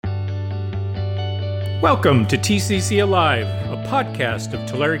Welcome to TCC Alive, a podcast of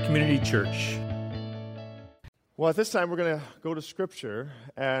Tulare Community Church. Well, at this time, we're going to go to Scripture,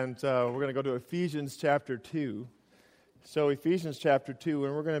 and we're going to go to Ephesians chapter 2. So, Ephesians chapter 2,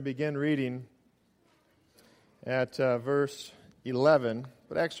 and we're going to begin reading at verse 11.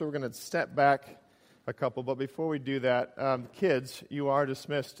 But actually, we're going to step back a couple. But before we do that, kids, you are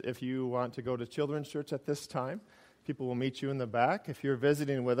dismissed if you want to go to children's church at this time. People will meet you in the back. If you're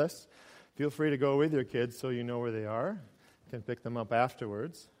visiting with us, feel free to go with your kids so you know where they are. You can pick them up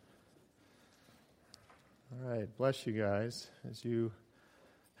afterwards. All right, bless you guys as you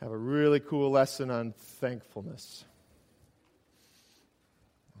have a really cool lesson on thankfulness.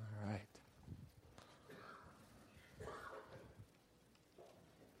 All right.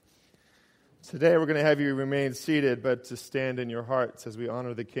 Today we're going to have you remain seated, but to stand in your hearts as we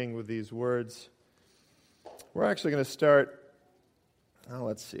honor the King with these words. We're actually going to start.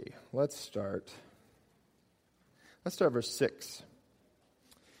 Let's see. Let's start verse 6.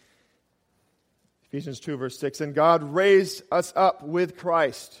 Ephesians 2, verse 6. And God raised us up with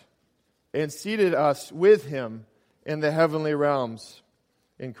Christ and seated us with Him in the heavenly realms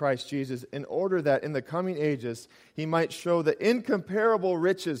in Christ Jesus, in order that in the coming ages He might show the incomparable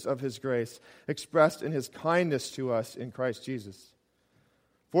riches of His grace expressed in His kindness to us in Christ Jesus.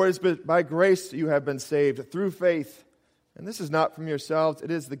 For it is by grace you have been saved through faith. And this is not from yourselves,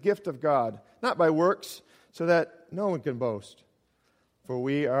 it is the gift of God, not by works, so that no one can boast. For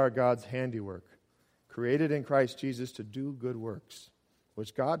we are God's handiwork, created in Christ Jesus to do good works,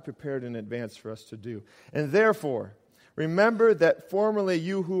 which God prepared in advance for us to do. And therefore, remember that formerly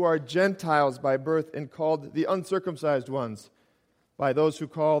you who are Gentiles by birth and called the uncircumcised ones, by those who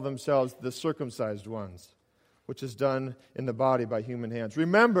call themselves the circumcised ones, which is done in the body by human hands.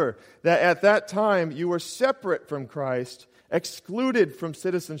 Remember that at that time you were separate from Christ, excluded from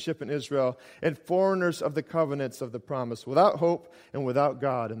citizenship in Israel, and foreigners of the covenants of the promise, without hope and without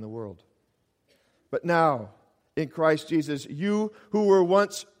God in the world. But now, in Christ Jesus, you who were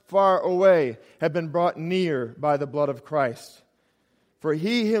once far away have been brought near by the blood of Christ. For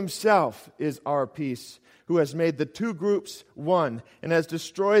He Himself is our peace, who has made the two groups one and has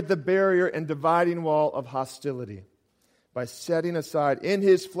destroyed the barrier and dividing wall of hostility by setting aside in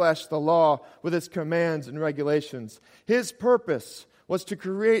His flesh the law with its commands and regulations. His purpose was to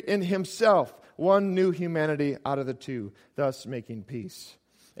create in Himself one new humanity out of the two, thus making peace,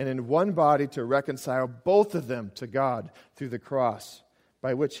 and in one body to reconcile both of them to God through the cross,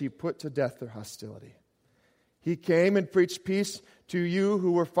 by which He put to death their hostility. He came and preached peace to you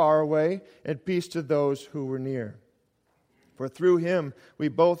who were far away, and peace to those who were near. For through Him we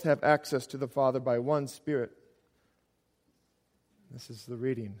both have access to the Father by one Spirit. This is the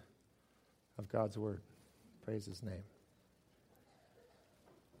reading of God's Word. Praise His name.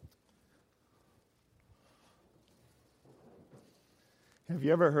 Have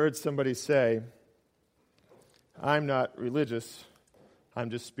you ever heard somebody say, "I'm not religious, I'm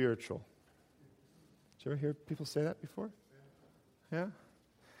just spiritual"? Did you ever hear people say that before? Yeah?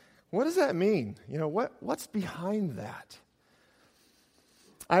 What does that mean? You know, what's behind that?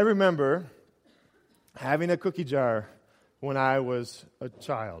 I remember having a cookie jar when I was a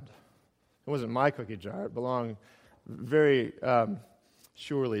child. It wasn't my cookie jar. It belonged very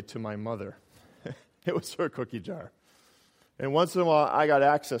surely to my mother. It was her cookie jar. And once in a while, I got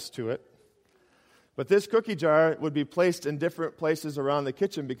access to it. But this cookie jar would be placed in different places around the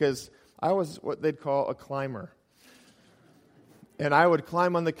kitchen because I was what they'd call a climber. And I would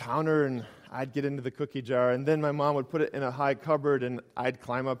climb on the counter and I'd get into the cookie jar. And then my mom would put it in a high cupboard and I'd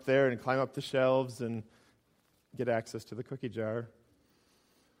climb up there and climb up the shelves and get access to the cookie jar.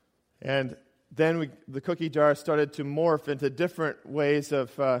 And then the cookie jar started to morph into different ways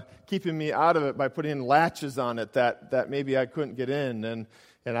of keeping me out of it by putting latches on it that maybe I couldn't get in. And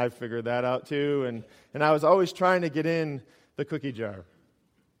I figured that out too. And I was always trying to get in the cookie jar.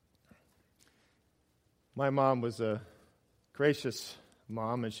 My mom was a gracious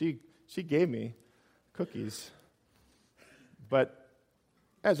mom, and she gave me cookies. But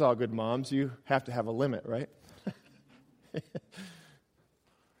as all good moms, you have to have a limit, right?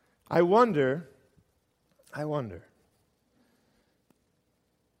 I wonder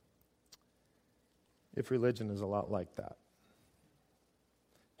if religion is a lot like that.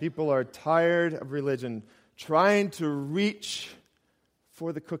 People are tired of religion, trying to reach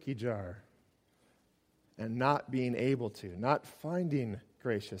for the cookie jar and not being able to, not finding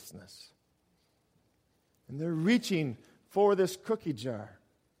graciousness. And they're reaching for this cookie jar,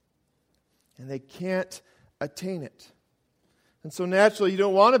 and they can't attain it. And so naturally, you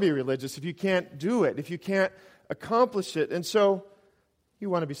don't want to be religious if you can't do it, if you can't accomplish it. And so you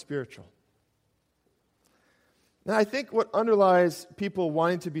want to be spiritual. Now, I think what underlies people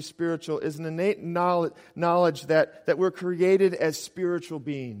wanting to be spiritual is an innate knowledge that we're created as spiritual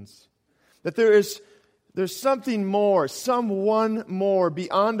beings. That there's something more, someone more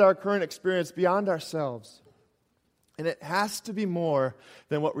beyond our current experience, beyond ourselves. And it has to be more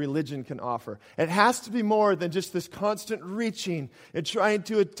than what religion can offer. It has to be more than just this constant reaching and trying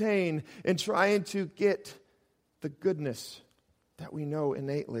to attain and trying to get the goodness that we know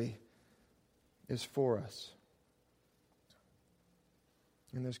innately is for us.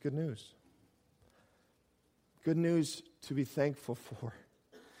 And there's good news. Good news to be thankful for.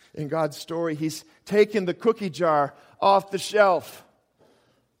 In God's story, He's taken the cookie jar off the shelf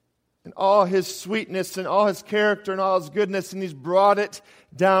and all His sweetness and all His character and all His goodness, and He's brought it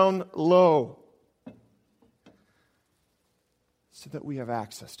down low so that we have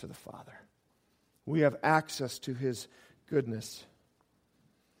access to the Father. We have access to His goodness.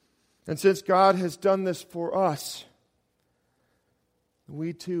 And since God has done this for us,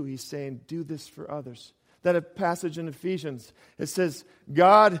 we too, He's saying, do this for others. That a passage in Ephesians, it says,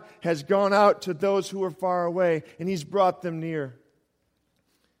 God has gone out to those who are far away, and He's brought them near.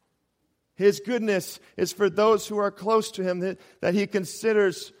 His goodness is for those who are close to Him, that He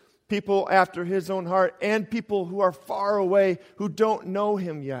considers people after His own heart, and people who are far away who don't know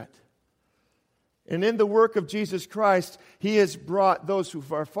Him yet. And in the work of Jesus Christ, He has brought those who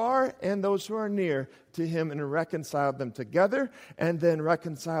are far and those who are near to Him and reconciled them together and then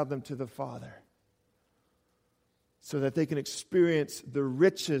reconciled them to the Father so that they can experience the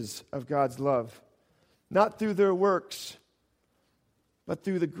riches of God's love, not through their works, but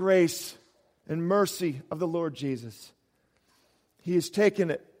through the grace and mercy of the Lord Jesus. He has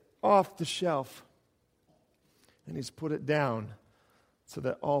taken it off the shelf and He's put it down so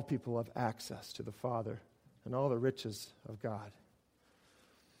that all people have access to the Father and all the riches of God.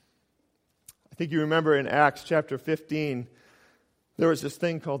 I think you remember in Acts chapter 15, there was this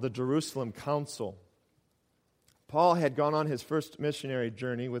thing called the Jerusalem Council. Paul had gone on his first missionary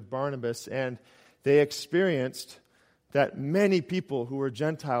journey with Barnabas, and they experienced that many people who were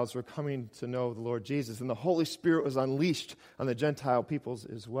Gentiles were coming to know the Lord Jesus, and the Holy Spirit was unleashed on the Gentile peoples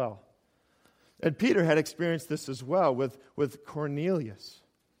as well. And Peter had experienced this as well with Cornelius.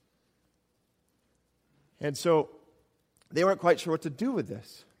 And so they weren't quite sure what to do with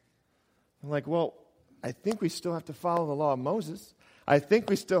this. I'm like, well, I think we still have to follow the law of Moses. I think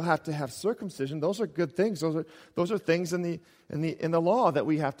we still have to have circumcision. Those are good things. Those are things in the law that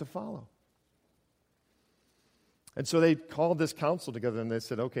we have to follow. And so they called this council together and they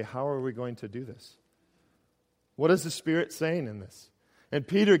said, okay, how are we going to do this? What is the Spirit saying in this? And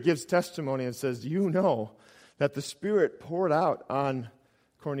Peter gives testimony and says, you know that the Spirit poured out on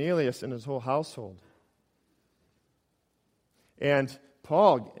Cornelius and his whole household. And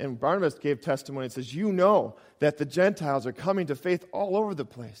Paul and Barnabas gave testimony and says, you know that the Gentiles are coming to faith all over the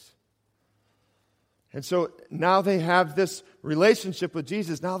place. And so now they have this relationship with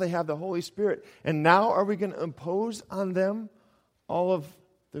Jesus. Now they have the Holy Spirit. And now are we going to impose on them all of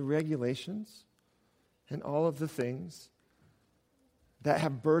the regulations and all of the things that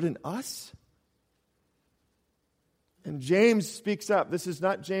have burdened us? And James speaks up. This is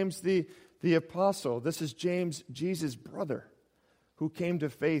not James the apostle. This is James, Jesus' brother, who came to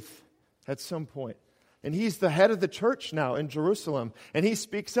faith at some point. And he's the head of the church now in Jerusalem. And he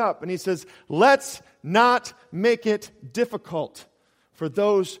speaks up and he says, let's not make it difficult for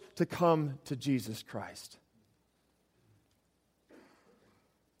those to come to Jesus Christ.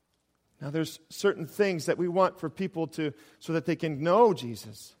 Now, there's certain things that we want for people so that they can know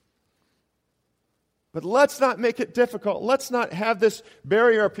Jesus. But let's not make it difficult. Let's not have this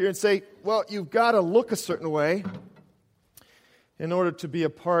barrier up here and say, well, you've got to look a certain way in order to be a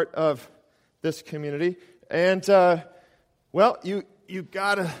part of this community. And, you've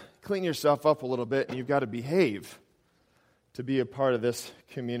got to clean yourself up a little bit and you've got to behave to be a part of this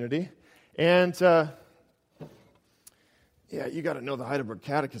community. And, you got to know the Heidelberg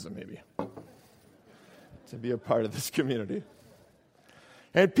Catechism, maybe, to be a part of this community.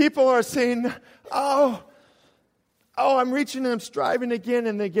 And people are saying, oh, I'm reaching and I'm striving again,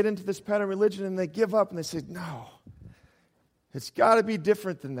 and they get into this pattern of religion and they give up and they say, no, it's got to be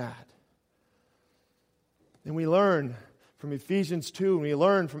different than that. And we learn from Ephesians 2, and we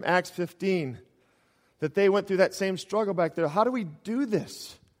learn from Acts 15 that they went through that same struggle back there. How do we do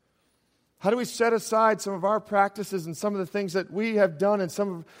this? How do we set aside some of our practices and some of the things that we have done and some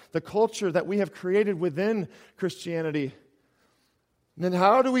of the culture that we have created within Christianity? And then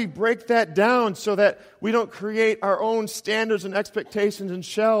how do we break that down so that we don't create our own standards and expectations and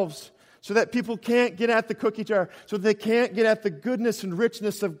shelves so that people can't get at the cookie jar, so they can't get at the goodness and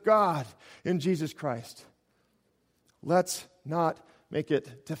richness of God in Jesus Christ? Let's not make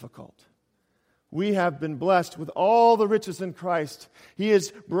it difficult. We have been blessed with all the riches in Christ. He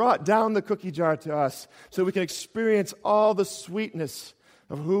has brought down the cookie jar to us so we can experience all the sweetness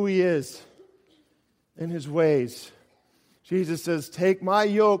of who He is in His ways. Jesus says, take my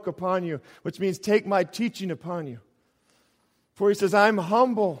yoke upon you, which means take my teaching upon you. For He says, I'm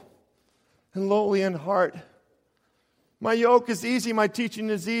humble and lowly in heart. My yoke is easy, my teaching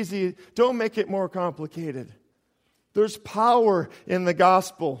is easy. Don't make it more complicated. There's power in the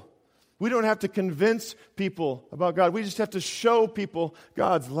gospel. We don't have to convince people about God. We just have to show people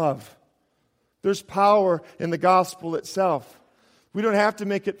God's love. There's power in the gospel itself. We don't have to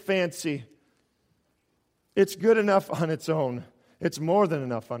make it fancy. It's good enough on its own. It's more than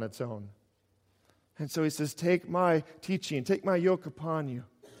enough on its own. And so He says, take my teaching, take my yoke upon you,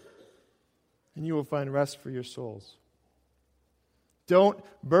 and you will find rest for your souls. Don't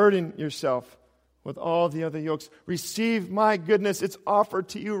burden yourself with all the other yokes. Receive my goodness. It's offered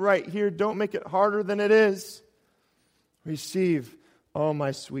to you right here. Don't make it harder than it is. Receive all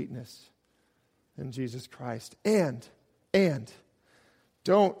my sweetness in Jesus Christ. And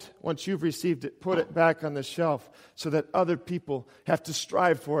don't, once you've received it, put it back on the shelf so that other people have to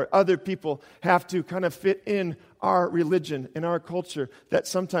strive for it. Other people have to kind of fit in our religion, in our culture, that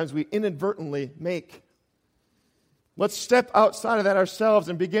sometimes we inadvertently make. Let's step outside of that ourselves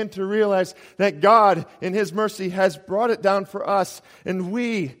and begin to realize that God, in His mercy, has brought it down for us, and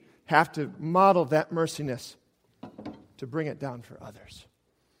we have to model that merciness to bring it down for others.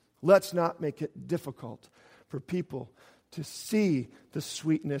 Let's not make it difficult for people to see the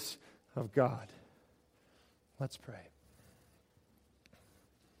sweetness of God. Let's pray.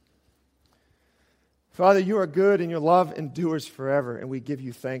 Father, you are good and your love endures forever, and we give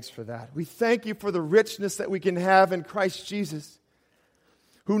you thanks for that. We thank you for the richness that we can have in Christ Jesus,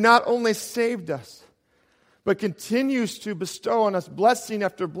 who not only saved us, but continues to bestow on us blessing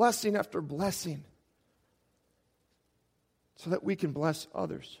after blessing after blessing, so that we can bless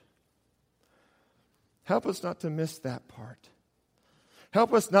others. Help us not to miss that part.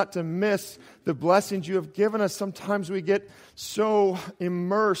 Help us not to miss the blessings you have given us. Sometimes we get so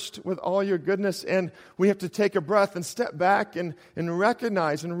immersed with all your goodness, and we have to take a breath and step back and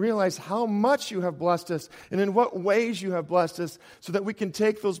recognize and realize how much you have blessed us and in what ways you have blessed us, so that we can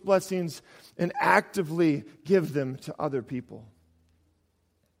take those blessings and actively give them to other people.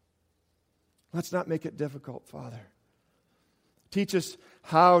 Let's not make it difficult, Father. Teach us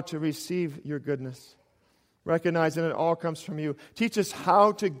how to receive your goodness, recognizing it all comes from you. Teach us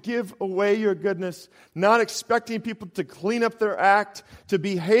how to give away your goodness, not expecting people to clean up their act, to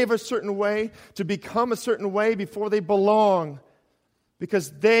behave a certain way, to become a certain way before they belong, because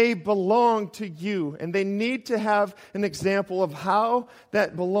they belong to you, and they need to have an example of how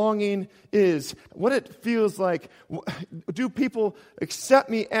that belonging is, what it feels like. Do people accept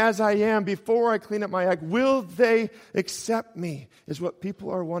me as I am before I clean up my act? Will they accept me, is what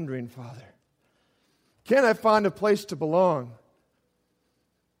people are wondering, Father. Can I find a place to belong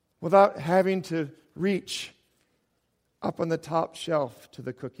without having to reach up on the top shelf to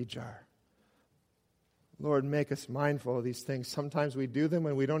the cookie jar? Lord, make us mindful of these things. Sometimes we do them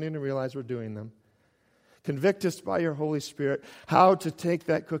and we don't even realize we're doing them. Convict us by your Holy Spirit how to take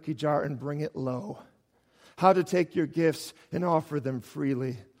that cookie jar and bring it low. How to take your gifts and offer them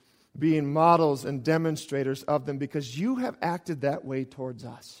freely, being models and demonstrators of them, because you have acted that way towards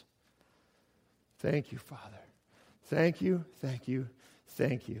us. Thank you, Father. Thank you, thank you,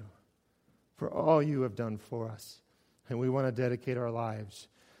 thank you for all you have done for us. And we want to dedicate our lives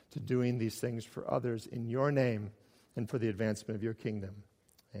to doing these things for others in your name and for the advancement of your kingdom.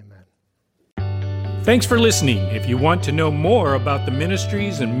 Amen. Thanks for listening. If you want to know more about the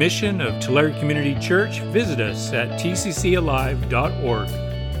ministries and mission of Tulare Community Church, visit us at tccalive.org.